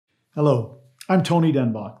Hello, I'm Tony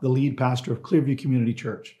Denbach, the lead pastor of Clearview Community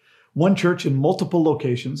Church, one church in multiple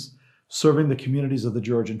locations serving the communities of the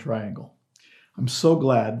Georgian Triangle. I'm so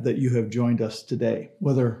glad that you have joined us today,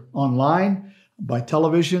 whether online, by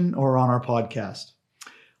television, or on our podcast.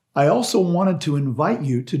 I also wanted to invite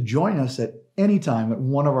you to join us at any time at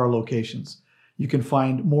one of our locations. You can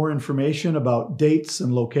find more information about dates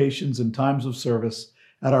and locations and times of service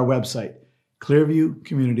at our website,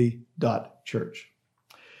 clearviewcommunity.church.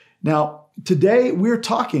 Now, today we're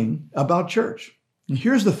talking about church. And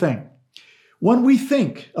here's the thing. When we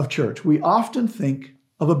think of church, we often think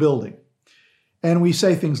of a building. And we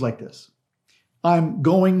say things like this: I'm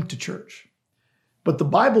going to church. But the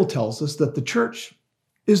Bible tells us that the church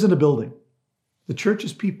isn't a building. The church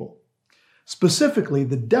is people. Specifically,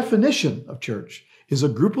 the definition of church is a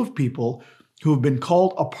group of people who have been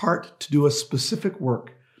called apart to do a specific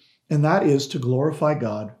work, and that is to glorify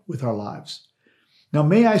God with our lives. Now,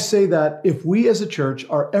 may I say that if we as a church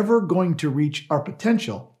are ever going to reach our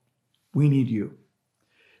potential, we need you.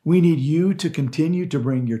 We need you to continue to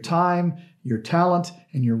bring your time, your talent,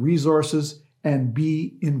 and your resources and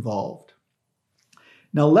be involved.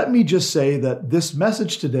 Now, let me just say that this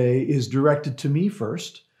message today is directed to me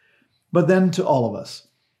first, but then to all of us.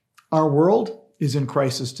 Our world is in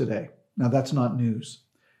crisis today. Now, that's not news.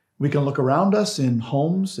 We can look around us in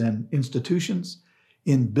homes and institutions,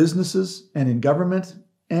 in businesses and in government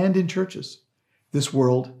and in churches. This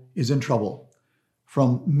world is in trouble.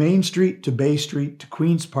 From Main Street to Bay Street to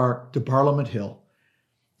Queen's Park to Parliament Hill.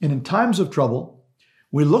 And in times of trouble,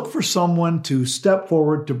 we look for someone to step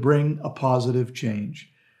forward to bring a positive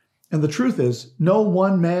change. And the truth is, no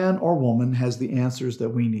one man or woman has the answers that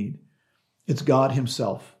we need. It's God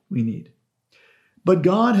Himself we need. But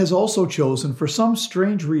God has also chosen, for some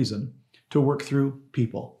strange reason, to work through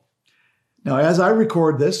people. Now, as I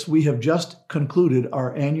record this, we have just concluded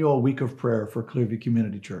our annual week of prayer for Clearview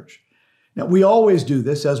Community Church. Now, we always do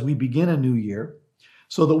this as we begin a new year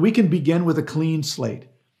so that we can begin with a clean slate.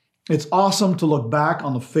 It's awesome to look back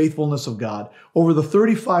on the faithfulness of God over the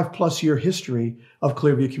 35-plus year history of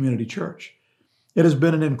Clearview Community Church. It has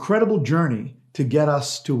been an incredible journey to get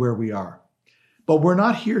us to where we are. But we're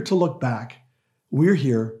not here to look back. We're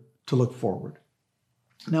here to look forward.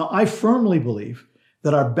 Now, I firmly believe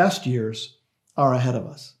that our best years are ahead of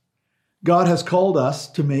us. God has called us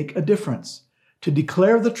to make a difference, to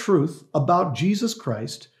declare the truth about Jesus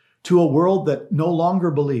Christ to a world that no longer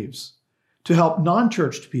believes, to help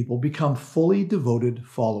non-churched people become fully devoted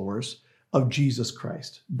followers of Jesus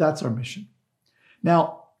Christ. That's our mission.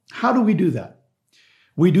 Now, how do we do that?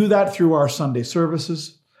 We do that through our Sunday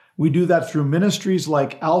services. We do that through ministries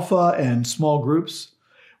like Alpha and small groups.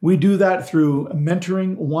 We do that through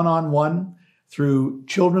mentoring one-on-one, through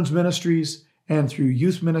children's ministries and through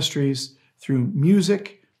youth ministries, through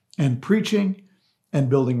music and preaching and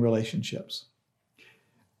building relationships.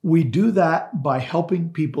 We do that by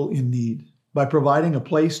helping people in need, by providing a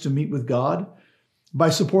place to meet with God, by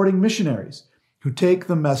supporting missionaries who take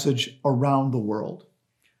the message around the world.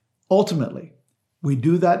 Ultimately, we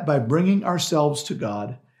do that by bringing ourselves to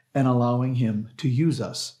God and allowing Him to use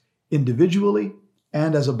us individually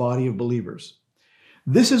and as a body of believers.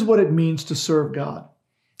 This is what it means to serve God.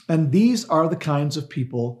 And these are the kinds of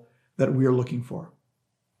people that we are looking for.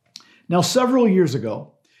 Now, several years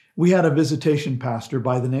ago, we had a visitation pastor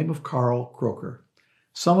by the name of Carl Croker.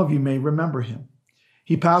 Some of you may remember him.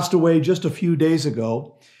 He passed away just a few days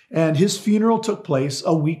ago, and his funeral took place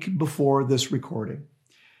a week before this recording.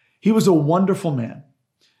 He was a wonderful man.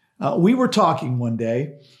 We were talking one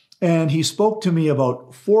day, and he spoke to me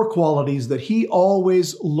about 4 qualities that he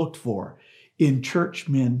always looked for in church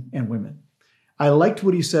men and women. I liked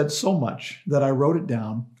what he said so much that I wrote it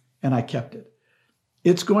down and I kept it.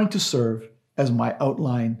 It's going to serve as my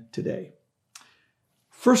outline today.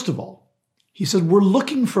 First of all, he said, we're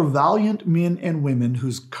looking for valiant men and women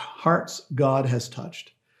whose hearts God has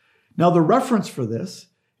touched. Now, the reference for this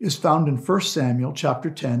is found in 1 Samuel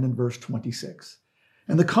chapter 10 and verse 26.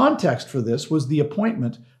 And the context for this was the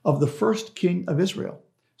appointment of the first king of Israel,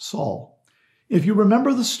 Saul. If you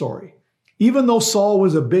remember the story, even though Saul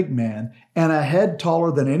was a big man and a head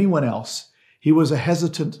taller than anyone else, he was a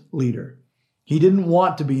hesitant leader. He didn't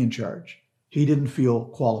want to be in charge. He didn't feel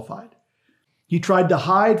qualified. He tried to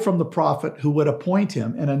hide from the prophet who would appoint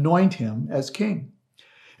him and anoint him as king.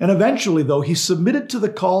 And eventually, though, he submitted to the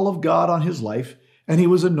call of God on his life, and he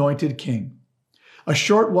was anointed king. A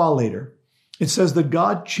short while later, it says that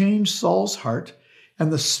God changed Saul's heart,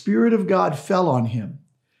 and the Spirit of God fell on him.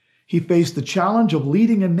 He faced the challenge of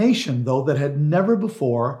leading a nation, though, that had never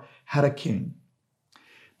before had a king.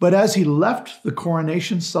 but as he left the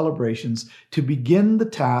coronation celebrations to begin the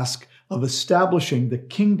task of establishing the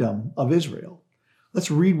kingdom of Israel. Let's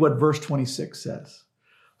read what verse 26 says.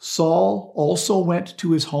 Saul also went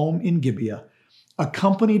to his home in Gibeah,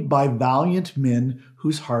 accompanied by valiant men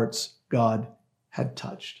whose hearts God had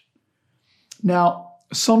touched. Now,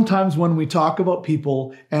 sometimes when we talk about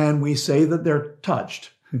people and we say that they're touched,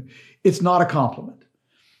 it's not a compliment.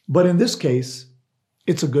 But in this case,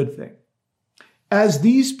 it's a good thing. As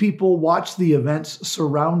these people watched the events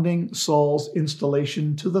surrounding Saul's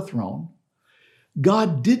installation to the throne,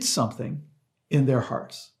 God did something in their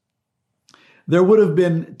hearts. There would have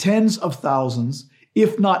been tens of thousands,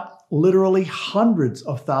 if not literally hundreds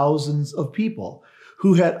of thousands of people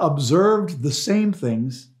who had observed the same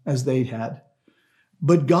things as they had.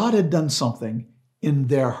 But God had done something in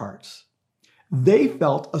their hearts. They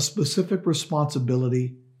felt a specific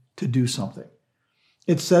responsibility to do something.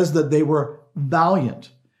 It says that they were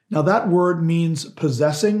valiant. Now that word means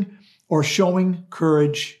possessing or showing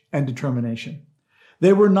courage and determination.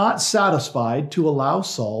 They were not satisfied to allow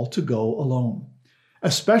Saul to go alone,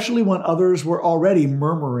 especially when others were already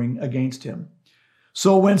murmuring against him.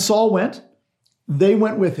 So when Saul went, they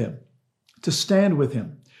went with him, to stand with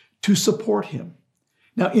him, to support him.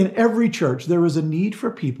 Now, in every church, there is a need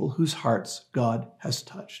for people whose hearts God has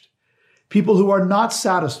touched. People who are not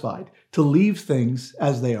satisfied to leave things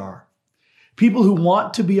as they are. People who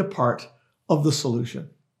want to be a part of the solution.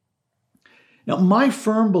 Now, my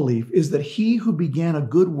firm belief is that he who began a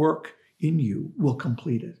good work in you will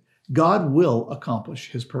complete it. God will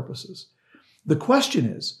accomplish his purposes. The question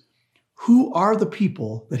is, who are the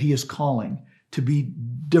people that he is calling to be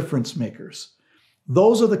difference makers?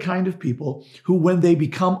 Those are the kind of people who, when they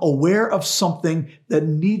become aware of something that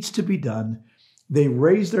needs to be done, they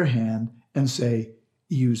raise their hand and say,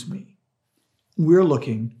 use me. We're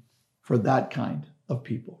looking for that kind of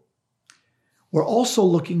people. We're also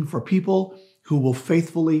looking for people who will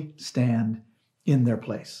faithfully stand in their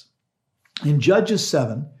place. In Judges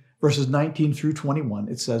 7, verses 19 through 21,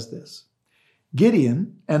 it says this: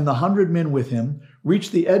 Gideon and the 100 men with him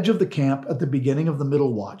reached the edge of the camp at the beginning of the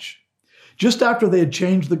middle watch, just after they had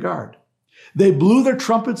changed the guard. They blew their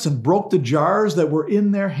trumpets and broke the jars that were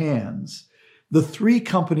in their hands. The 3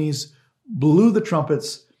 companies blew the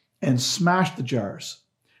trumpets and smashed the jars.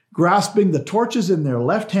 Grasping the torches in their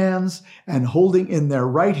left hands and holding in their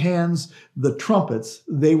right hands the trumpets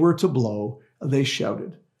they were to blow, they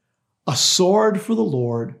shouted, "A sword for the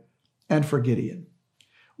Lord and for Gideon."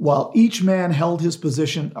 While each man held his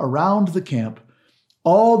position around the camp,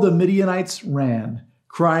 all the Midianites ran,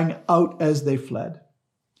 crying out as they fled.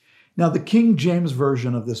 Now, the King James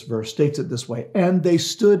Version of this verse states it this way: and they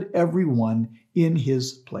stood every one in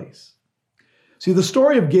his place. See, the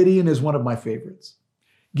story of Gideon is one of my favorites.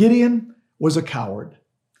 Gideon was a coward,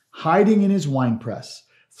 hiding in his winepress,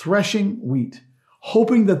 threshing wheat,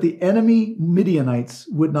 hoping that the enemy Midianites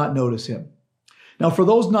would not notice him. Now, for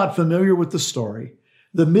those not familiar with the story,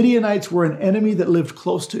 the Midianites were an enemy that lived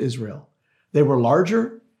close to Israel. They were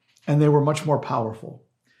larger and they were much more powerful.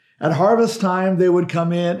 At harvest time, they would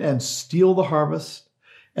come in and steal the harvest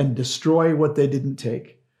and destroy what they didn't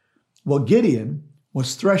take. Well, Gideon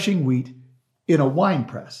was threshing wheat in a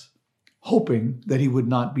winepress, hoping that he would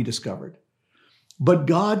not be discovered. But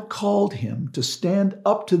God called him to stand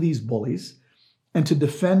up to these bullies and to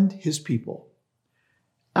defend his people.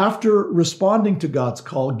 After responding to God's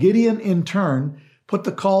call, Gideon in turn put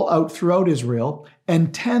the call out throughout Israel,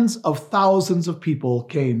 and tens of thousands of people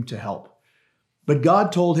came to help. But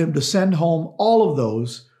God told him to send home all of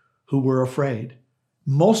those who were afraid.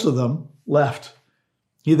 Most of them left.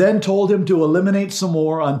 He then told him to eliminate some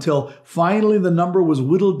more until finally the number was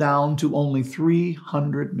whittled down to only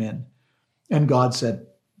 300 men. And God said,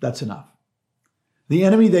 that's enough. The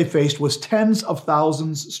enemy they faced was tens of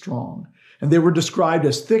thousands strong, and they were described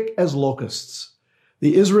as thick as locusts.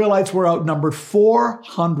 The Israelites were outnumbered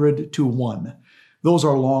 400 to 1. Those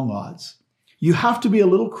are long odds. You have to be a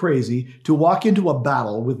little crazy to walk into a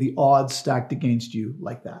battle with the odds stacked against you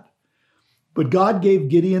like that. But God gave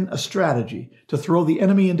Gideon a strategy to throw the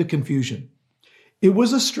enemy into confusion. It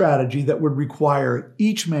was a strategy that would require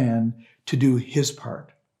each man to do his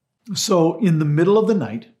part. So in the middle of the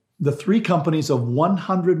night, the 3 companies of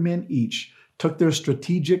 100 men each took their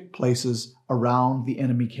strategic places around the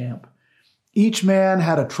enemy camp. Each man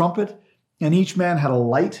had a trumpet, and each man had a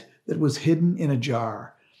light that was hidden in a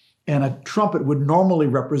jar. And a trumpet would normally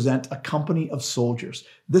represent a company of soldiers.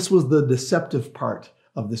 This was the deceptive part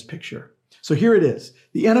of this picture. So here it is.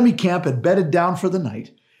 The enemy camp had bedded down for the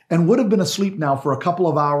night and would have been asleep now for a couple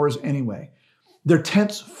of hours anyway. Their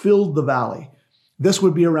tents filled the valley. This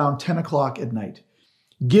would be around 10 o'clock at night.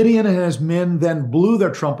 Gideon and his men then blew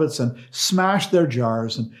their trumpets and smashed their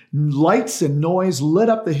jars, and lights and noise lit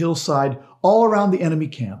up the hillside all around the enemy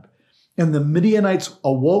camp. And the Midianites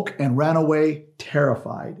awoke and ran away,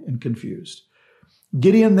 terrified and confused.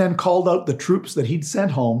 Gideon then called out the troops that he'd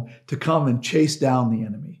sent home to come and chase down the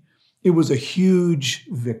enemy. It was a huge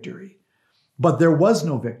victory. But there was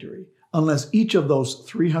no victory unless each of those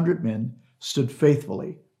 300 men stood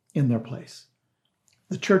faithfully in their place.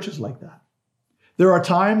 The church is like that. There are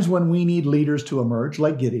times when we need leaders to emerge,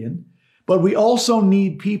 like Gideon, but we also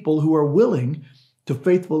need people who are willing to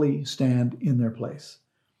faithfully stand in their place.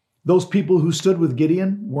 Those people who stood with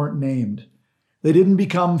Gideon weren't named. They didn't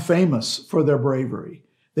become famous for their bravery.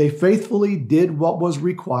 They faithfully did what was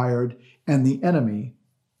required, and the enemy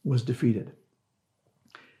was defeated.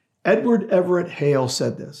 Edward Everett Hale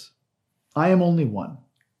said this, "I am only one,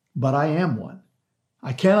 but I am one.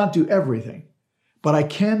 I cannot do everything, but I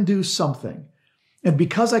can do something. And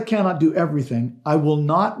because I cannot do everything, I will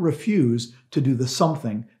not refuse to do the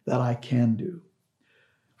something that I can do."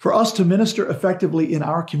 For us to minister effectively in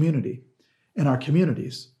our community, in our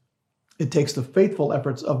communities, it takes the faithful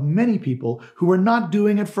efforts of many people who are not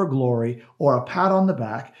doing it for glory or a pat on the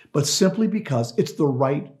back, but simply because it's the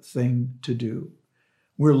right thing to do.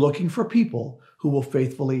 We're looking for people who will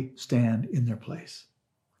faithfully stand in their place.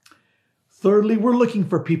 Thirdly, we're looking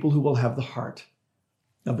for people who will have the heart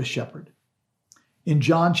of a shepherd. In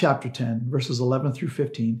John chapter 10, verses 11 through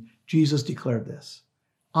 15, Jesus declared this,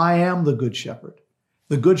 "I am the good shepherd.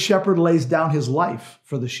 The good shepherd lays down his life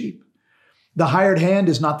for the sheep. The hired hand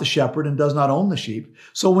is not the shepherd and does not own the sheep.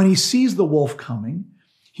 So when he sees the wolf coming,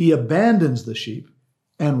 he abandons the sheep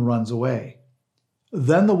and runs away.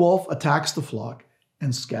 Then the wolf attacks the flock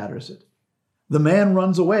and scatters it. The man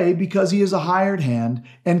runs away because he is a hired hand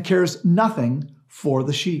and cares nothing for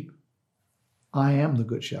the sheep. I am the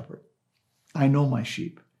good shepherd. I know my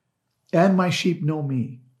sheep, and my sheep know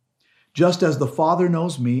me, just as the Father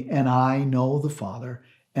knows me, and I know the Father,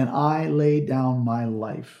 and I lay down my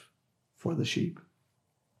life for the sheep."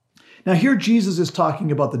 Now here Jesus is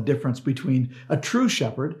talking about the difference between a true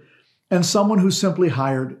shepherd and someone who's simply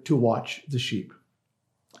hired to watch the sheep.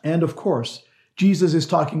 And of course, Jesus is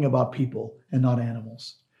talking about people and not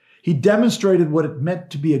animals. He demonstrated what it meant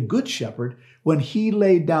to be a good shepherd when he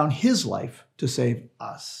laid down his life to save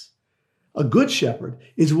us. A good shepherd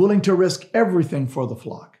is willing to risk everything for the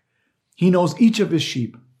flock. He knows each of his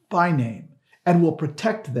sheep by name and will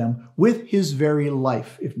protect them with his very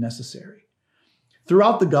life if necessary.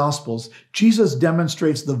 Throughout the Gospels, Jesus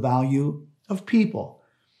demonstrates the value of people.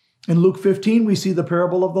 In Luke 15, we see the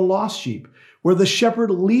parable of the lost sheep, where the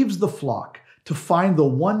shepherd leaves the flock to find the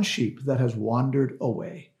one sheep that has wandered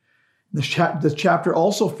away. The chapter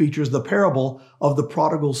also features the parable of the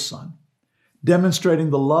prodigal son,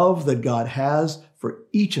 demonstrating the love that God has for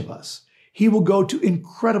each of us. He will go to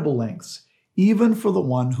incredible lengths, even for the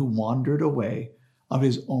one who wandered away of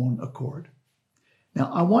his own accord.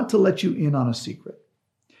 Now, I want to let you in on a secret.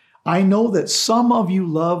 I know that some of you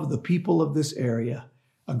love the people of this area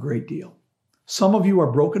a great deal. Some of you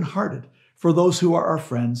are brokenhearted for those who are our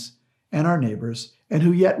friends and our neighbors and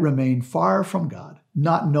who yet remain far from God,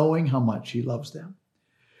 not knowing how much he loves them.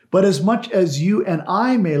 But as much as you and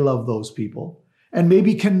I may love those people, and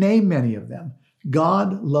maybe can name many of them,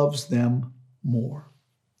 God loves them more.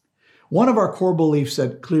 One of our core beliefs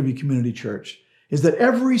at Clearview Community Church is that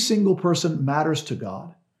every single person matters to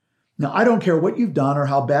God. Now, I don't care what you've done or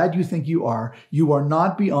how bad you think you are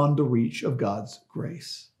not beyond the reach of God's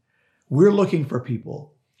grace. We're looking for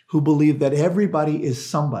people who believe that everybody is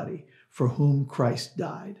somebody for whom Christ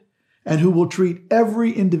died, and who will treat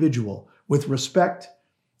every individual with respect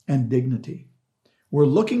and dignity. We're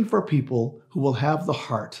looking for people who will have the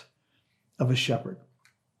heart of a shepherd.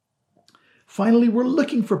 Finally, we're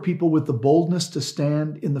looking for people with the boldness to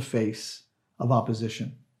stand in the face of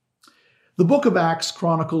opposition. The book of Acts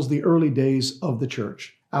chronicles the early days of the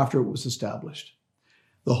church after it was established.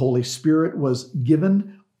 The Holy Spirit was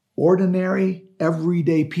given. Ordinary,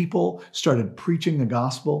 everyday people started preaching the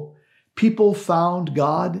gospel. People found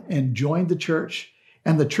God and joined the church,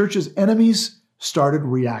 and the church's enemies started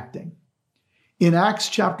reacting. In Acts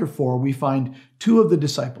chapter 4, we find two of the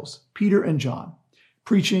disciples, Peter and John,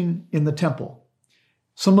 preaching in the temple.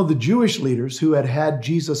 Some of the Jewish leaders who had had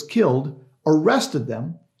Jesus killed arrested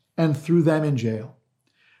them and threw them in jail.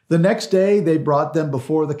 The next day, they brought them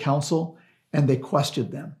before the council and they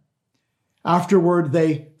questioned them. Afterward,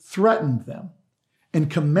 they threatened them and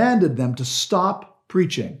commanded them to stop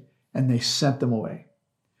preaching, and they sent them away.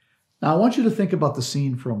 Now, I want you to think about the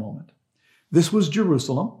scene for a moment. This was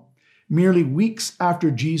Jerusalem, merely weeks after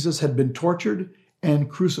Jesus had been tortured and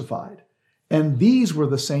crucified, And these were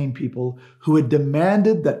the same people who had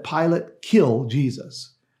demanded that Pilate kill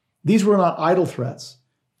Jesus. These were not idle threats,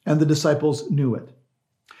 and the disciples knew it.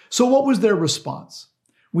 So what was their response?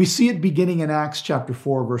 We see it beginning in Acts chapter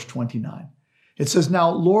 4, verse 29. It says, "Now,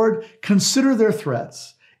 Lord, consider their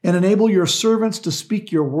threats and enable your servants to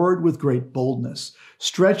speak your word with great boldness.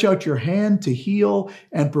 Stretch out your hand to heal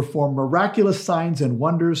and perform miraculous signs and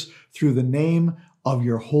wonders through the name of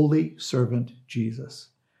your holy servant Jesus."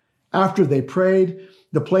 After they prayed,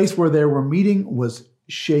 the place where they were meeting was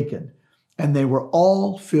shaken, and they were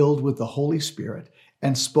all filled with the Holy Spirit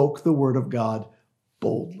and spoke the word of God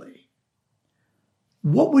boldly.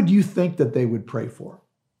 What would you think that they would pray for?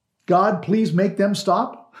 God, please make them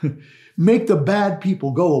stop. Make the bad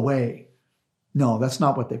people go away. No, that's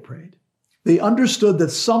not what they prayed. They understood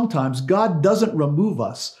that sometimes God doesn't remove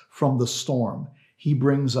us from the storm. He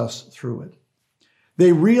brings us through it.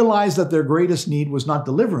 They realized that their greatest need was not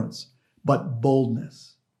deliverance, but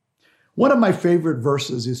boldness. One of my favorite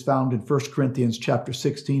verses is found in 1 Corinthians chapter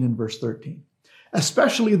 16 and verse 13,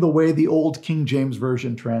 especially the way the old King James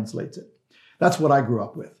Version translates it. That's what I grew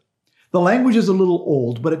up with. The language is a little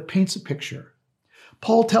old, but it paints a picture.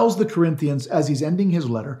 Paul tells the Corinthians as he's ending his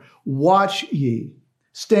letter, "Watch ye,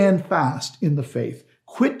 stand fast in the faith,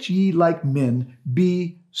 quit ye like men,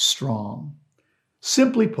 be strong."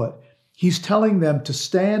 Simply put, he's telling them to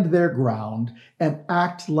stand their ground and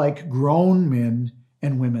act like grown men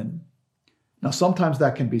and women. Now, sometimes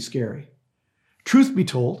that can be scary. Truth be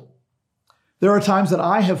told, there are times that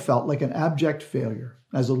I have felt like an abject failure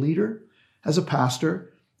as a leader, as a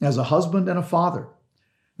pastor, as a husband and a father.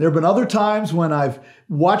 There have been other times when I've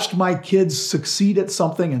watched my kids succeed at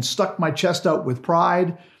something and stuck my chest out with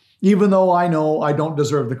pride, even though I know I don't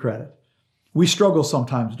deserve the credit. We struggle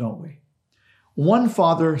sometimes, don't we? One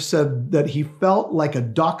father said that he felt like a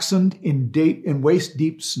dachshund in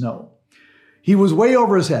waist-deep snow. He was way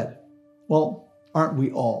over his head. Well, aren't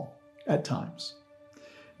we all at times?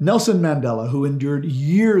 Nelson Mandela, who endured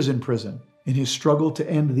years in prison in his struggle to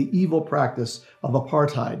end the evil practice of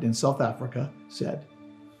apartheid in South Africa, said,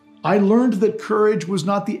 "I learned that courage was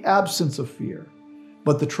not the absence of fear,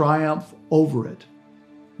 but the triumph over it.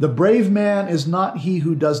 The brave man is not he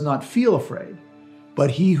who does not feel afraid,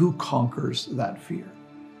 but he who conquers that fear."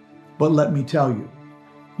 But let me tell you,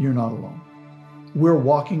 you're not alone. We're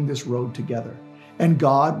walking this road together, and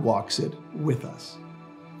God walks it with us.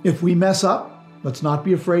 If we mess up, let's not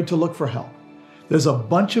be afraid to look for help. There's a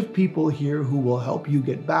bunch of people here who will help you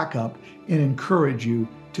get back up and encourage you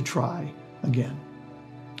to try again.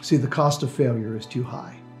 See, the cost of failure is too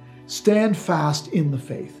high. Stand fast in the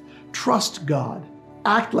faith. Trust God.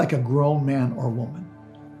 Act like a grown man or woman.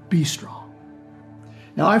 Be strong.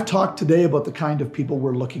 Now, I've talked today about the kind of people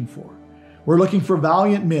we're looking for. We're looking for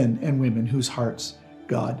valiant men and women whose hearts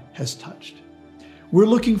God has touched. We're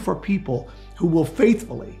looking for people who will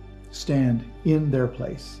faithfully stand in their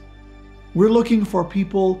place. We're looking for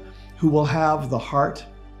people who will have the heart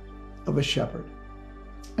of a shepherd.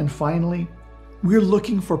 And finally, we're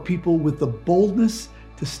looking for people with the boldness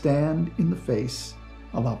to stand in the face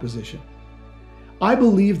of opposition. I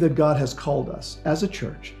believe that God has called us as a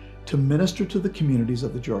church to minister to the communities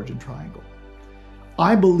of the Georgian Triangle.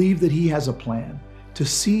 I believe that He has a plan to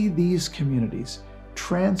see these communities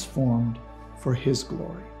transformed for His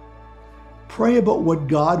glory. Pray about what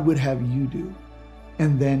God would have you do,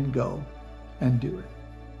 and then go and do it.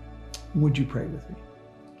 Would you pray with me?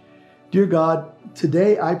 Dear God,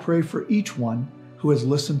 today I pray for each one who has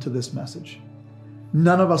listened to this message.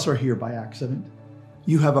 None of us are here by accident.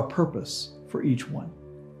 You have a purpose for each one.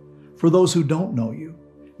 For those who don't know you,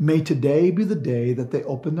 may today be the day that they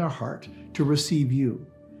open their heart to receive you,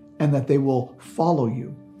 and that they will follow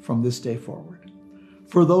you from this day forward.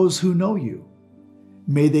 For those who know you,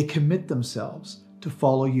 may they commit themselves to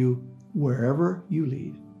follow you wherever you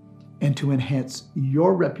lead, and to enhance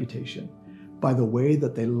your reputation by the way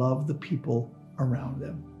that they love the people around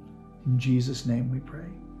them. In Jesus' name we pray.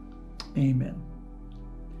 Amen.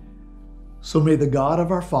 So may the God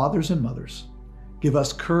of our fathers and mothers give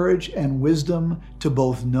us courage and wisdom to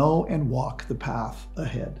both know and walk the path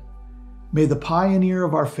ahead. May the pioneer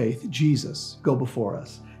of our faith, Jesus, go before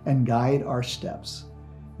us and guide our steps.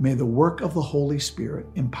 May the work of the Holy Spirit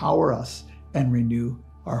empower us and renew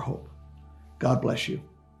our hope. God bless you.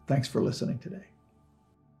 Thanks for listening today.